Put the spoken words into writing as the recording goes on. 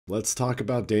let's talk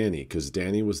about Danny, because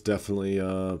Danny was definitely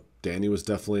a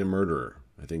murderer.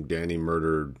 I think Danny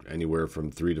murdered anywhere from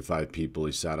 3 to 5 people.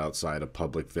 He sat outside a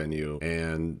public venue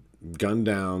and gunned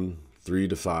down 3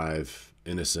 to 5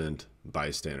 innocent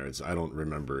bystanders. I don't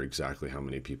remember exactly how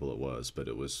many people it was, but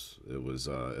it was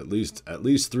at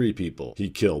least 3 people he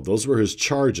killed. Those were his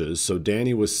charges. So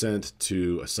Danny was sent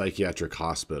to a psychiatric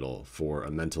hospital for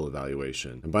a mental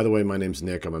evaluation. And by the way, my name's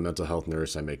Nick. I'm a mental health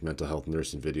nurse. I make mental health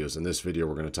nursing videos. In this video,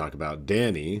 we're going to talk about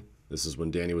Danny. This is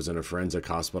when Danny was in a forensic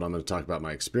hospital. I'm going to talk about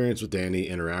my experience with Danny,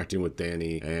 interacting with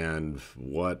Danny, and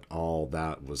what all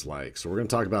that was like. So we're going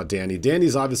to talk about Danny.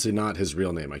 Danny's obviously not his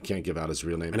real name. I can't give out his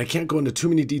real name. And I can't go into too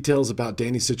many details about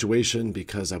Danny's situation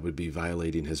because I would be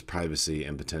violating his privacy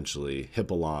and potentially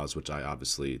HIPAA laws, which I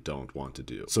obviously don't want to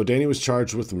do. So Danny was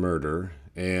charged with murder.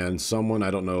 And someone, I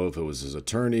don't know if it was his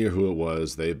attorney or who it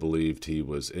was, they believed he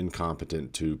was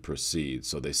incompetent to proceed.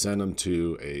 So they sent him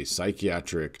to a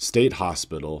psychiatric state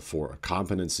hospital for a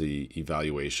competency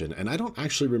evaluation. And I don't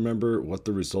actually remember what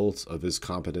the results of his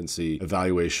competency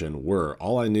evaluation were.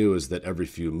 All I knew is that every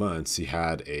few months he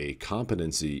had a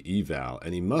competency eval,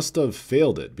 and he must have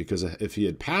failed it, because if he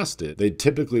had passed it, they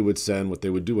typically would send, what they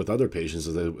would do with other patients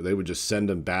is they would just send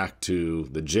him back to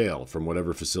the jail from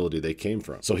whatever facility they came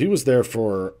from. So he was there for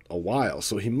a while.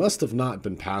 So he must have not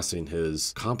been passing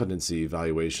his competency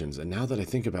evaluations. And now that I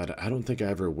think about it, I don't think I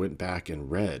ever went back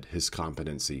and read his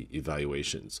competency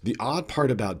evaluations. The odd part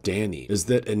about Danny is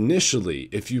that initially,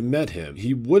 if you met him,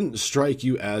 he wouldn't strike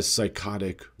you as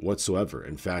psychotic whatsoever.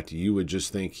 In fact, you would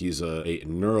just think he's a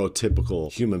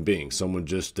neurotypical human being, someone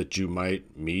just that you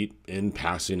might meet in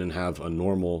passing and have a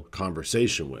normal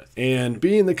conversation with. And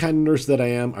being the kind of nurse that I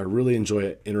am, I really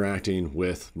enjoy interacting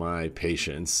with my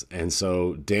patients. And so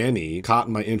Danny caught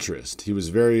my interest. He was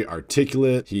very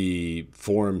articulate. He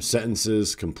formed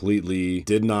sentences completely,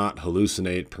 did not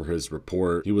hallucinate per his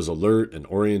report. He was alert and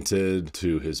oriented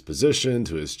to his position,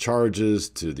 to his charges,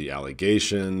 to the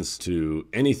allegations, to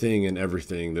anything and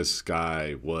everything. This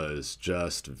guy was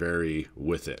just very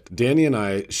with it. Danny and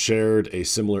I shared a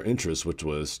similar interest, which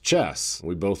was chess.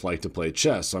 We both like to play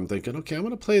chess. So I'm thinking, okay, I'm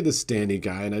going to play this Danny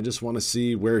guy, and I just want to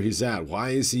see where he's at. Why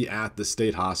is he at the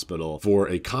state hospital for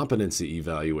a competency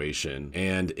evaluation?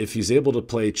 And if he's able to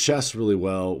play chess really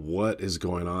well, what is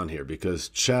going on here? Because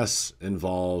chess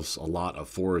involves a lot of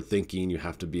forward thinking. You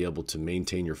have to be able to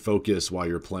maintain your focus while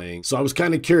you're playing. So I was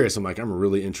kind of curious. I'm like, I'm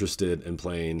really interested in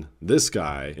playing this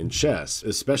guy in chess,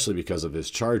 especially because of his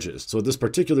charges. So at this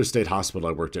particular state hospital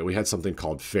I worked at, we had something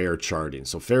called FAIR charting.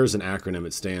 So FAIR is an acronym.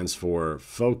 It stands for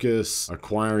focus,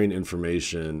 acquiring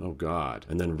information, oh God,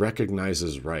 and then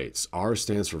recognizes rights. R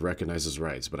stands for recognizes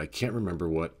rights, but I can't remember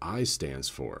what I stands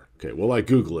for. Okay, well, I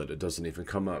Google it. It doesn't even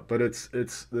come up. But it's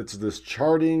this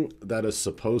charting that is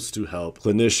supposed to help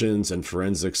clinicians and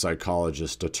forensic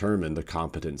psychologists determine the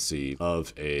competency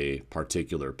of a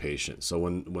particular patient. So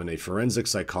when a forensic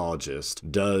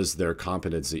psychologist does their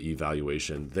competency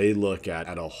evaluation, they look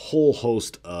at a whole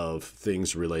host of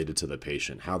things related to the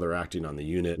patient, how they're acting on the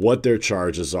unit, what their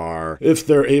charges are, if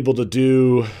they're able to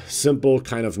do simple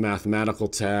kind of mathematical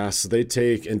tasks. They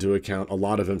take into account a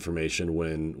lot of information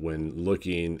when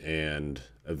looking and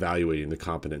evaluating the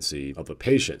competency of a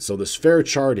patient. So this FAIR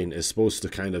charting is supposed to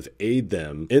kind of aid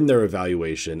them in their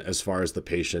evaluation as far as the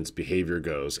patient's behavior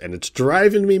goes. And it's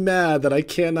driving me mad that I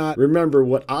cannot remember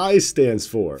what I stands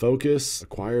for. Focus,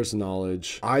 acquires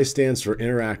knowledge. I stands for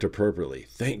interact appropriately.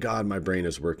 Thank God my brain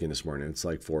is working this morning. It's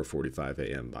like 4:45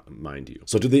 a.m., mind you.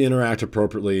 So do they interact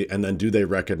appropriately, and then do they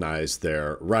recognize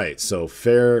their rights? So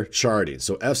FAIR charting.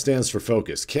 So F stands for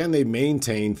focus. Can they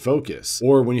maintain focus?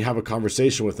 Or when you have a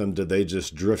conversation with them, do they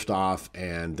just drift off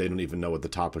and they don't even know what the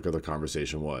topic of the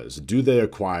conversation was? Do they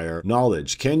acquire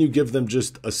knowledge? Can you give them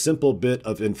just a simple bit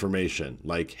of information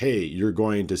like, hey, you're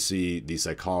going to see the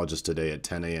psychologist today at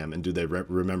 10 a.m. and do they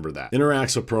remember that?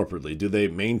 Interacts appropriately. Do they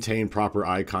maintain proper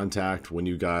eye contact when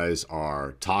you guys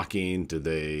are talking? Do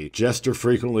they gesture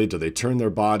frequently? Do they turn their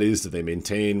bodies? Do they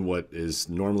maintain what is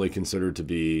normally considered to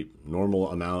be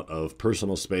normal amount of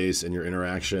personal space in your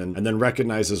interaction? And then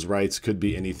recognizes rights could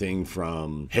be anything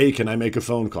from, hey, can I make a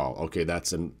phone call? Okay,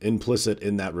 that's an implicit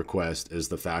in that request is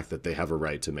the fact that they have a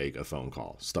right to make a phone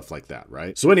call. Stuff like that,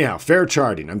 right? So anyhow, FAIR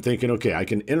charting. I'm thinking, okay, I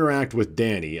can interact with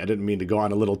Danny. I didn't mean to go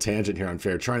on a little tangent here on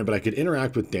FAIR charting, but I could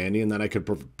interact with Danny, and then I could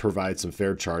provide some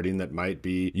FAIR charting that might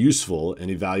be useful in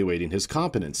evaluating his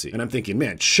competency. And I'm thinking,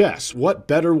 man, chess, what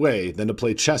better way than to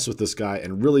play chess with this guy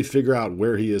and really figure out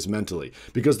where he is mentally?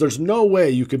 Because there's no way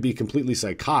you could be completely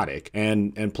psychotic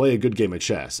and play a good game of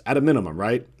chess, at a minimum,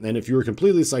 right? And if you were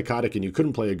completely psychotic and you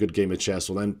couldn't play a good game of chess,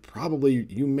 well then probably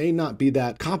you may not be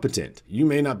that competent. You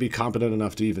may not be competent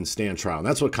enough to even stand trial. And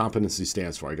that's what competency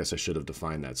stands for. I guess I should have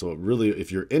defined that. So really,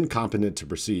 if you're incompetent to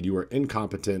proceed, you are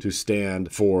incompetent to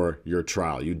stand for your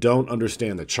trial. You don't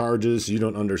understand the charges. You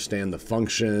don't understand the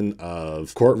function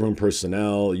of courtroom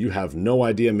personnel. You have no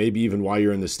idea maybe even why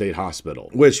you're in the state hospital,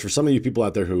 which for some of you people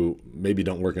out there who maybe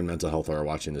don't work in mental health or are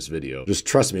watching this video, just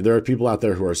trust me, there are people out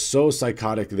there who are so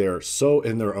psychotic, they're so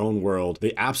in their own world,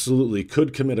 they absolutely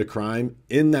could commit a crime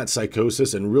in that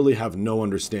psychosis and really have no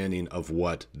understanding of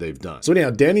what they've done. So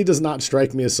anyhow, Danny does not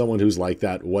strike me as someone who's like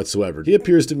that whatsoever. He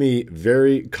appears to me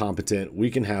very competent. We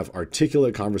can have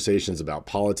articulate conversations about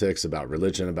politics, about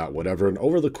religion, about whatever. And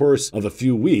over the course of a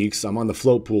few weeks, I'm on the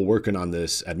float pool working on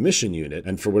this admission unit.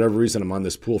 And for whatever reason, I'm on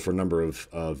this pool for a number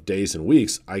of days and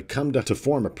weeks. I come to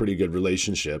form a pretty good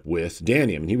relationship with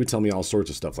Danny. I mean, he would tell me all sorts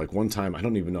of stuff. Like one time, I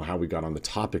don't even know how we got on the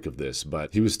topic of this,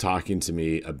 but he was talking to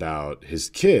me about his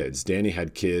kids. Danny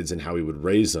had kids and how he would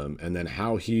raise them, and then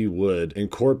how he would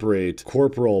incorporate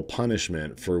corporal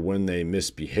punishment for when they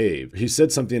misbehave. He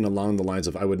said something along the lines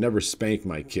of, I would never spank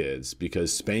my kids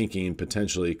because spanking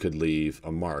potentially could leave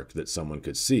a mark that someone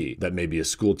could see, that maybe a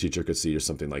school teacher could see or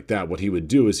something like that. What he would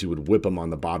do is he would whip them on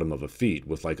the bottom of a feet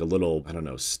with like a little, I don't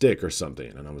know, stick or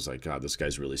something. And I was like, God, this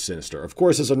guy's really sinister. Of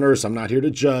course, as a nurse, I'm not here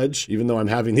to judge. Even though I'm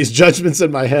having these judgments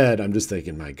in my head, I'm just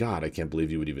thinking, my God, I can't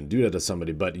believe you would even do that to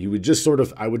somebody. But you would just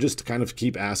I would just kind of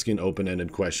keep asking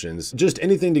open-ended questions, just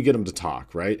anything to get them to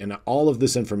talk, right? And all of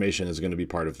this information is going to be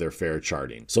part of their fair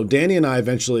charting. So Danny and I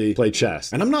eventually play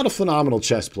chess. And I'm not a phenomenal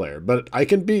chess player, but I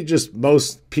can beat just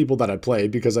most people that I play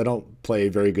because I don't play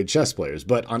very good chess players.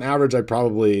 But on average, I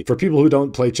probably, for people who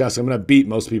don't play chess, I'm going to beat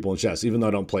most people in chess, even though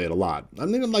I don't play it a lot.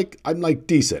 I'm like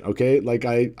decent, okay? Like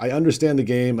I understand the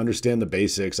game, understand the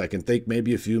basics. I can think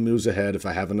maybe a few moves ahead if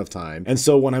I have enough time. And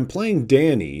so when I'm playing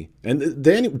Danny, and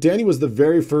Danny was the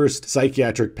very first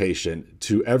psychiatric patient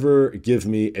to ever give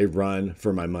me a run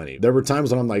for my money. There were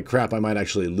times when I'm like, crap, I might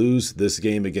actually lose this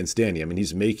game against Danny. I mean,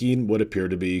 he's making what appear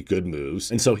to be good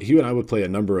moves. And so he and I would play a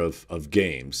number of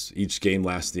games, each game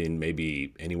lasting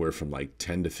maybe anywhere from like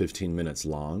 10 to 15 minutes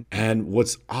long. And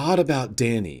what's odd about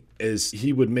Danny is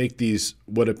he would make these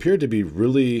what appeared to be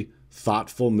really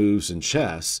thoughtful moves in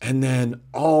chess, and then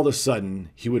all of a sudden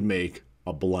he would make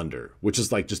a blunder, which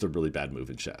is like just a really bad move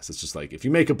in chess. It's just like, if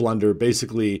you make a blunder,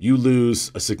 basically you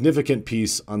lose a significant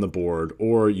piece on the board,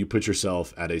 or you put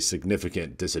yourself at a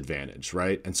significant disadvantage,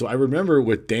 right? And so I remember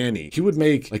with Danny, he would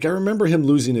make, like, I remember him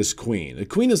losing his queen. The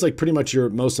queen is like pretty much your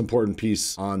most important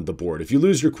piece on the board. If you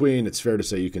lose your queen, it's fair to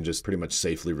say you can just pretty much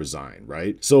safely resign,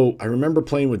 right? So I remember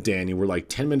playing with Danny. We're like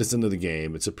 10 minutes into the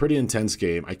game. It's a pretty intense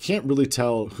game. I can't really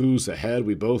tell who's ahead.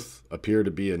 We both appear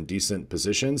to be in decent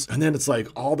positions. And then it's like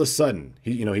all of a sudden,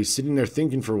 he's sitting there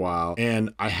thinking for a while,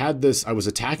 and I was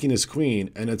attacking his queen,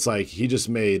 and it's like he just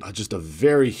made just a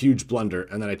very huge blunder,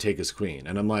 and then I take his queen.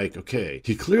 And I'm like, okay,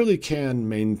 he clearly can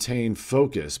maintain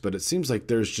focus, but it seems like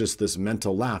there's just this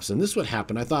mental lapse. And this would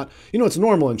happen. I thought, it's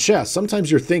normal in chess. Sometimes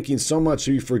you're thinking so much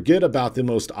so you forget about the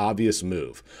most obvious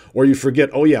move. Or you forget,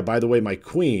 oh yeah, by the way, my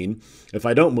queen, if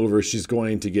I don't move her, she's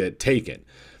going to get taken.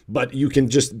 But you can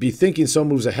just be thinking so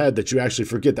moves ahead that you actually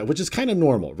forget that, which is kind of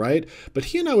normal, right? But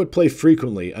he and I would play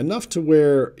frequently, enough to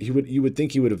where you would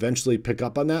think he would eventually pick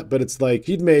up on that. But it's like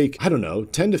he'd make, I don't know,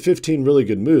 10 to 15 really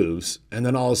good moves, and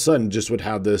then all of a sudden just would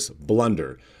have this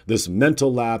blunder, this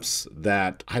mental lapse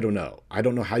that I don't know. I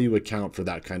don't know how you account for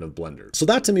that kind of blunder. So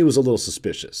that to me was a little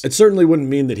suspicious. It certainly wouldn't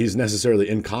mean that he's necessarily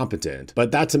incompetent,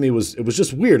 but that to me was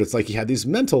just weird. It's like he had these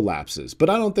mental lapses, but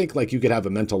I don't think like you could have a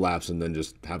mental lapse and then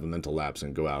just have a mental lapse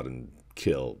and go out and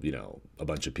kill, a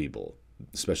bunch of people,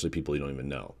 especially people you don't even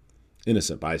know.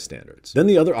 Innocent bystanders. Then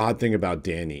the other odd thing about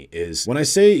Danny is when I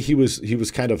say he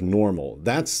was kind of normal,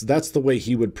 that's the way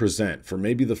he would present for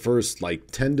maybe the first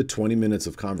like 10 to 20 minutes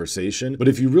of conversation. But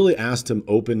if you really asked him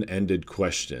open-ended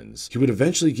questions, he would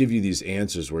eventually give you these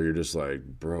answers where you're just like,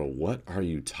 bro, what are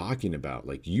you talking about?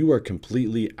 Like, you are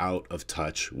completely out of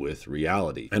touch with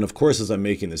reality. And of course, as I'm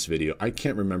making this video, I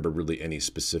can't remember really any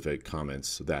specific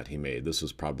comments that he made. This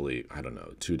was probably, I don't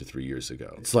know, 2 to 3 years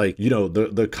ago. It's like,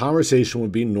 the conversation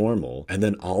would be normal, and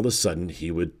then all of a sudden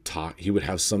he would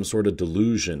have some sort of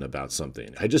delusion about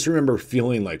something. I just remember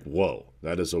feeling like, whoa,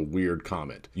 That is a weird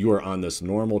comment. You are on this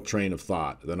normal train of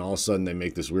thought. Then all of a sudden they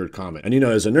make this weird comment. And you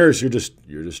know, as a nurse, you're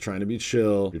just trying to be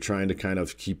chill. You're trying to kind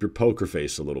of keep your poker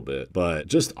face a little bit. But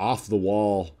just off the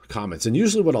wall comments. And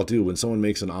usually what I'll do when someone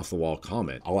makes an off the wall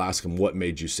comment, I'll ask them, what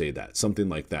made you say that? Something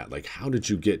like that. Like, how did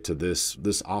you get to this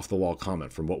off the wall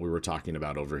comment from what we were talking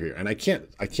about over here? And I can't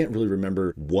really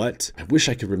remember what, I wish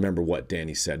I could remember what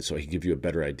Danny said so I could give you a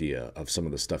better idea of some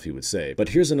of the stuff he would say. But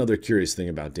here's another curious thing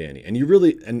about Danny. And you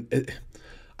really,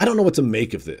 I don't know what to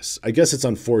make of this. I guess it's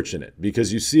unfortunate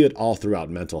because you see it all throughout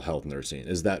mental health nursing,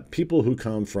 is that people who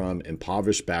come from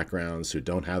impoverished backgrounds, who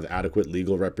don't have adequate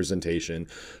legal representation,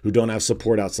 who don't have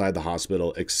support outside the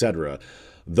hospital, etc.,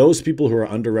 those people who are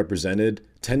underrepresented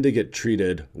tend to get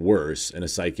treated worse in a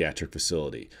psychiatric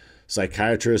facility.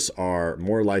 Psychiatrists are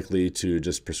more likely to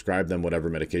just prescribe them whatever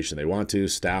medication they want to.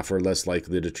 Staff are less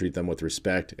likely to treat them with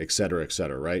respect,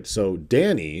 etc., right? So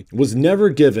Danny was never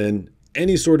given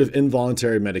any sort of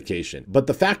involuntary medication. But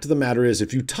the fact of the matter is,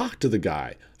 if you talk to the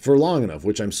guy for long enough,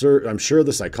 which I'm sure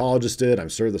the psychologist did, I'm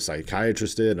sure the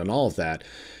psychiatrist did, and all of that,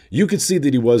 you could see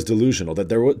that he was delusional, that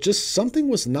there was just something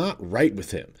was not right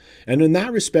with him. And in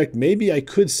that respect, maybe I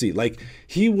could see, like,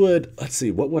 he would, let's see,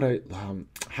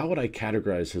 how would I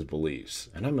categorize his beliefs?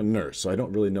 And I'm a nurse, so I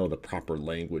don't really know the proper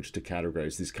language to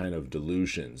categorize these kind of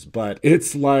delusions. But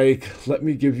it's like, let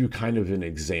me give you kind of an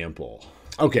example.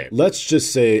 Okay, let's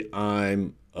just say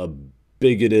I'm a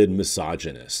bigoted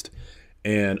misogynist,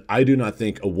 and I do not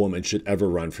think a woman should ever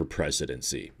run for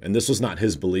presidency. And this was not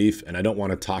his belief, and I don't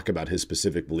want to talk about his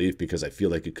specific belief because I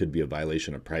feel like it could be a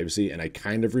violation of privacy, and I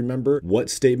kind of remember what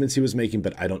statements he was making,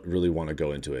 but I don't really want to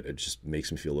go into it. It just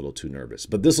makes me feel a little too nervous.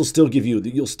 But this will still give you,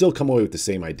 you'll still come away with the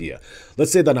same idea.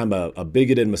 Let's say that I'm a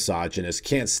bigoted misogynist,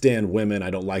 can't stand women, I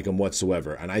don't like them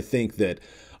whatsoever, and I think that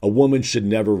a woman should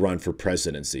never run for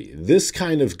presidency. This is the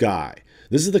kind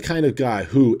of guy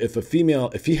who,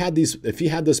 if he had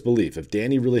this belief, if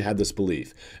Danny really had this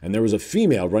belief, and there was a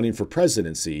female running for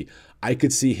presidency, I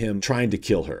could see him trying to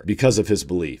kill her because of his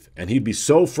belief. And he'd be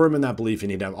so firm in that belief, and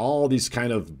he'd have all these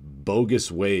kind of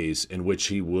bogus ways in which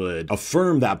he would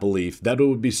affirm that belief, that it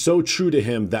would be so true to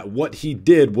him that what he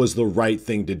did was the right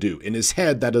thing to do. In his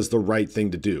head, that is the right thing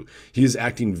to do. He is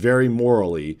acting very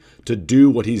morally to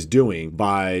do what he's doing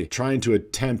by trying to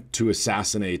attempt to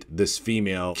assassinate this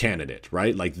female candidate,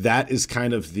 right? Like, that is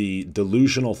kind of the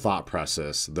delusional thought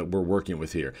process that we're working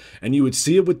with here. And you would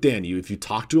see it with Danny. If you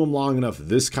talk to him long enough,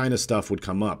 this kind of stuff would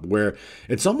come up, where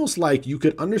it's almost like you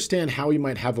could understand how he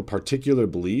might have a particular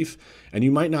belief, and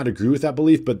you might not agree with that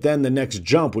belief, but then the next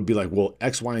jump would be like, well,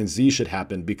 X, Y, and Z should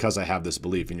happen because I have this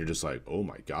belief. And you're just like, oh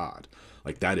my God,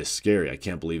 like, that is scary. I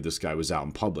can't believe this guy was out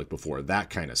in public before, that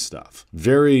kind of stuff.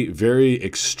 Very, very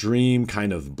extreme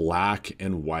kind of black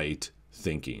and white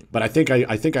thinking. But I think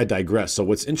I digress. So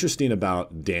what's interesting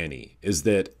about Danny is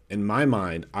that in my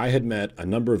mind, I had met a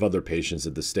number of other patients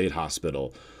at the state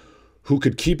hospital who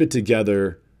could keep it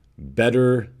together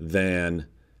better than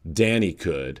Danny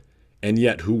could, and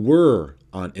yet who were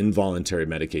on involuntary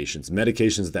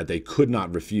medications that they could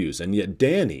not refuse. And yet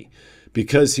Danny,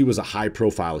 because he was a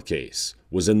high-profile case,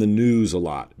 was in the news a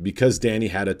lot, because Danny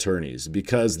had attorneys,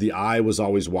 because the eye was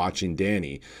always watching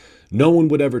Danny, no one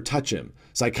would ever touch him.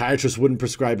 Psychiatrists wouldn't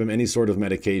prescribe him any sort of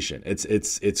medication.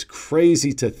 It's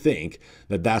crazy to think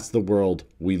that that's the world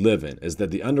we live in, is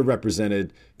that the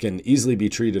underrepresented can easily be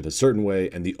treated a certain way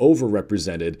and the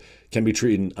overrepresented can be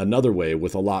treated another way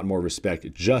with a lot more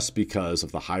respect, just because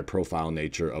of the high-profile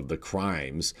nature of the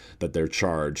crimes that they're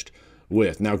charged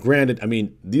with. Now, granted, I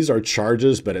mean, these are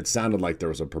charges, but it sounded like there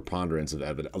was a preponderance of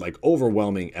evidence, like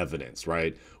overwhelming evidence,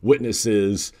 right?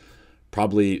 Witnesses,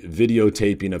 probably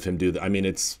videotaping of him do that. I mean,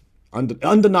 it's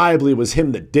undeniably was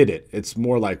him that did it. It's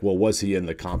more like, well, was he in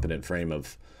the competent frame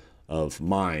of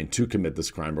mind to commit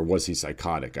this crime, or was he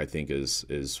psychotic? I think is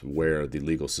where the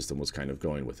legal system was kind of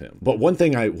going with him. But one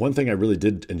thing I really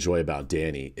did enjoy about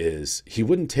Danny is he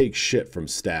wouldn't take shit from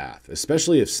staff,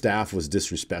 especially if staff was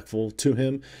disrespectful to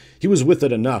him. He was with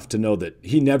it enough to know that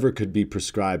he never could be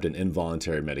prescribed an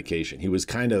involuntary medication. He was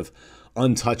kind of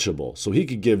untouchable, so he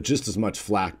could give just as much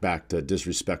flack back to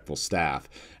disrespectful staff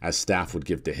as staff would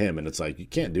give to him. And it's like, you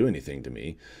can't do anything to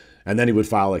me. And then he would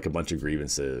file like a bunch of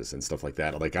grievances and stuff like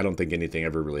that. Like, I don't think anything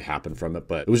ever really happened from it,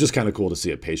 but it was just kind of cool to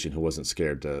see a patient who wasn't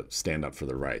scared to stand up for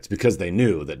their rights, because they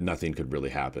knew that nothing could really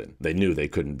happen. They knew they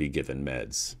couldn't be given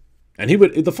meds. And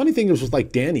the funny thing was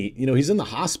like Danny, you know, he's in the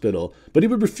hospital, but he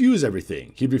would refuse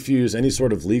everything. He'd refuse any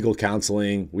sort of legal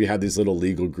counseling. We had these little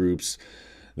legal groups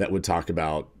that would talk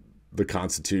about the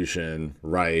Constitution,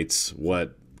 rights,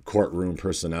 what courtroom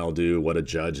personnel do, what a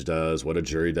judge does, what a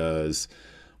jury does,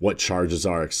 what charges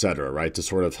are, etc., right? To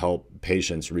sort of help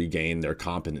patients regain their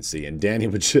competency. And Danny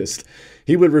would just,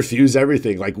 he would refuse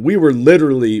everything. Like, we were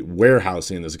literally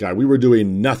warehousing this guy. We were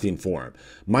doing nothing for him,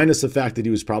 minus the fact that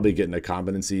he was probably getting a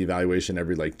competency evaluation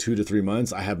every like 2 to 3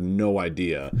 months. I have no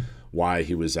idea why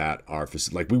he was at our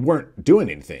facility. Like, we weren't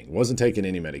doing anything. Wasn't taking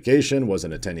any medication,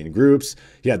 wasn't attending groups.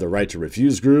 He had the right to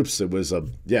refuse groups. It was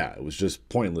it was just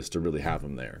pointless to really have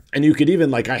him there. And you could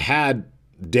even, like,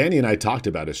 Danny and I talked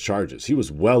about his charges. He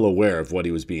was well aware of what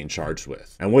he was being charged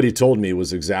with. And what he told me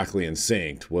was exactly in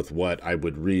sync with what I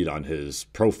would read on his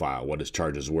profile, what his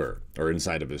charges were, or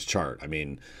inside of his chart. I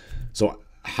mean, so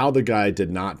how the guy did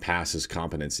not pass his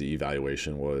competency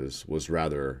evaluation was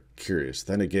rather curious.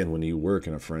 Then again, when you work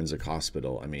in a forensic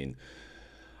hospital, I mean,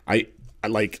 I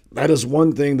like, that is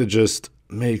one thing that just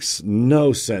makes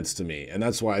no sense to me. And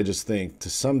that's why I just think,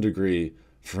 to some degree,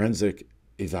 forensic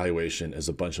evaluation is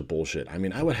a bunch of bullshit. I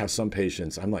mean, I would have some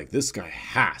patients, I'm like, this guy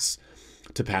has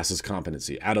to pass his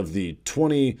competency. Out of the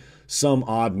 20 some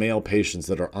odd male patients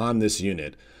that are on this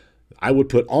unit, I would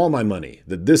put all my money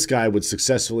that this guy would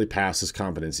successfully pass his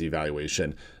competency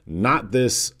evaluation, not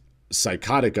this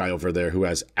psychotic guy over there who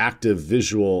has active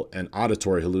visual and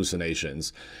auditory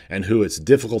hallucinations and who it's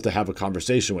difficult to have a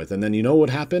conversation with. And then you know what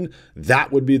happened?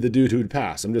 That would be the dude who'd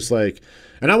pass. I'm just like,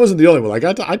 and I wasn't the only one. Like,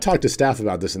 I talked to staff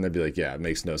about this and they'd be like, yeah, it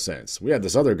makes no sense. We had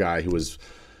this other guy who was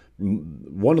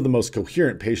one of the most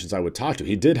coherent patients I would talk to.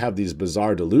 He did have these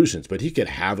bizarre delusions, but he could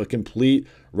have a complete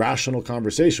rational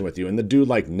conversation with you. And the dude,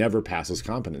 like, never passes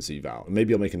competency eval.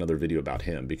 Maybe I'll make another video about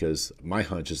him, because my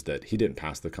hunch is that he didn't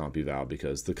pass the comp eval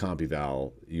because the comp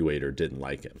evaluator didn't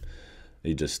like him.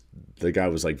 The guy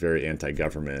was like very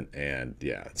anti-government, and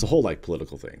yeah, it's a whole like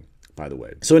political thing, by the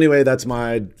way. So anyway, that's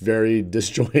my very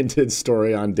disjointed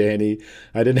story on Danny.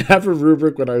 I didn't have a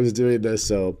rubric when I was doing this,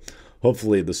 so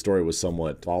hopefully the story was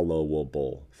somewhat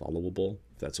followable,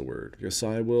 if that's a word. Guess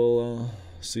I will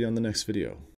see you on the next video.